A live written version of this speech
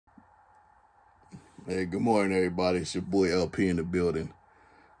Hey, good morning, everybody. It's your boy LP in the building.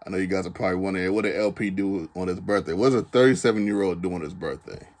 I know you guys are probably wondering, what did LP do on his birthday? What's a 37-year-old doing his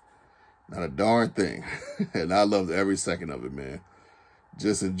birthday? Not a darn thing. And I loved every second of it, man.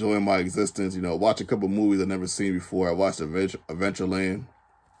 Just enjoying my existence. Watch a couple movies I've never seen before. I watched Adventureland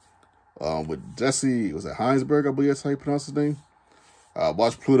with Jesse, was it Heinsberg, I believe that's how you pronounce his name. I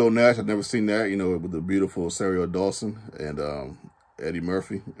watched Pluto Nash. I've never seen that, with the beautiful Sarah Dawson and Eddie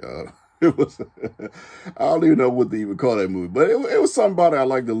Murphy. It was, I don't even know what to even call that movie, but it was something about it I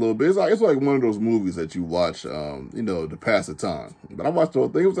liked a little bit. It's like one of those movies that you watch, to pass the time. But I watched the whole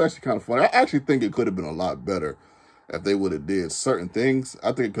thing. It was actually kind of funny. I actually think it could have been a lot better if they would have did certain things.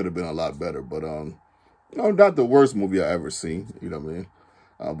 I think it could have been a lot better, but not the worst movie I ever seen. You know what I mean?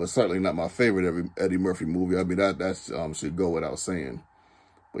 But certainly not my favorite Eddie Murphy movie. I mean, that's should go without saying.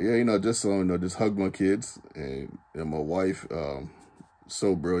 But yeah, just hug my kids and my wife.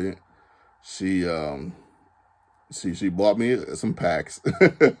 So brilliant. She bought me some packs,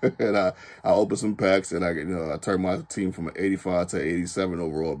 and I opened some packs, and I turned my team from an 85 to 87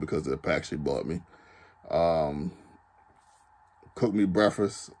 overall because of the packs she bought me. Cooked me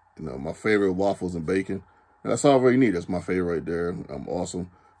breakfast. My favorite waffles and bacon. And that's all I really need. That's my favorite right there. Awesome.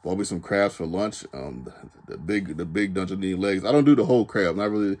 Bought me some crabs for lunch. The big Dungeness legs. I don't do the whole crab. I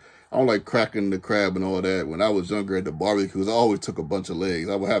don't like cracking the crab and all that. When I was younger at the barbecues, I always took a bunch of legs.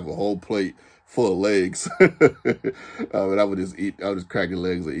 I would have a whole plate full of legs. And I would just crack the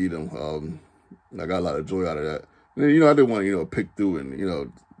legs and eat them. I got a lot of joy out of that. And then, I didn't want to, pick through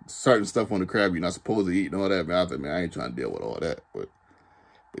and, certain stuff on the crab you're not supposed to eat and all that. Man, I thought, man, I ain't trying to deal with all that. But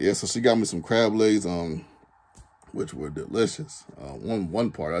yeah, so she got me some crab legs, which were delicious.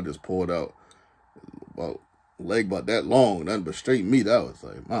 One part I just pulled out about leg about that long, nothing but straight meat. I was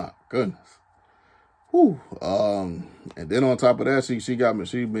like, my goodness. Whew. And then on top of that,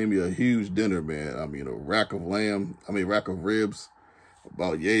 she made me a huge dinner, man. I mean, a rack of ribs,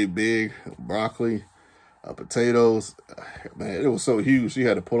 about yay big, broccoli, potatoes. Man, it was so huge. She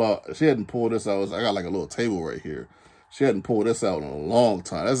hadn't pulled this out. I got like a little table right here. She hadn't pulled this out in a long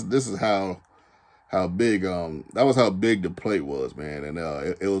time. This is how big, that was how big the plate was, man. And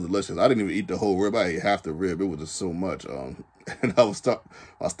it was delicious. I didn't even eat the whole rib. I ate half the rib. It was just so much. And my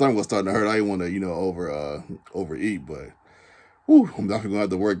stomach was starting to hurt. I didn't want to, overeat, but whew, I'm definitely gonna have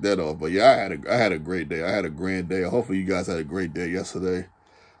to work that off. But yeah, I had a great day. I had a grand day. Hopefully you guys had a great day yesterday.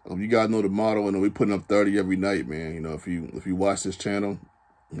 You guys know the motto, and we putting up 30 every night, man. If you watch this channel,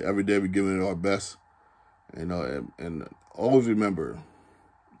 every day we're giving it our best. And always remember,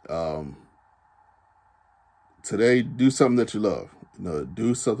 today, do something that you love.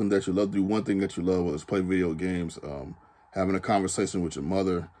 Do something that you love. Do one thing that you love, whether it's play video games, having a conversation with your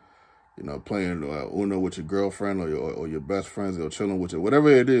mother, playing Uno with your girlfriend or your best friends, or chilling with you. Whatever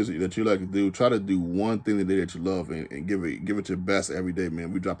it is that you like to do, try to do one thing today that you love and give it your best every day,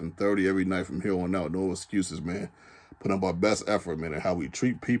 man. We're dropping 30 every night from here on out. No excuses, man. Put up our best effort, man, and how we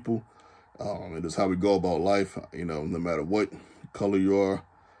treat people. And it's how we go about life, no matter what color you are.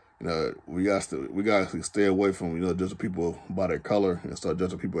 We got to stay away from, judging people by their color and start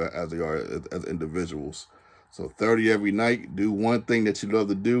judging people as they are as individuals. So 30 every night, do one thing that you love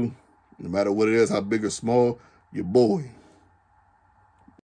to do, no matter what it is, how big or small, your boy.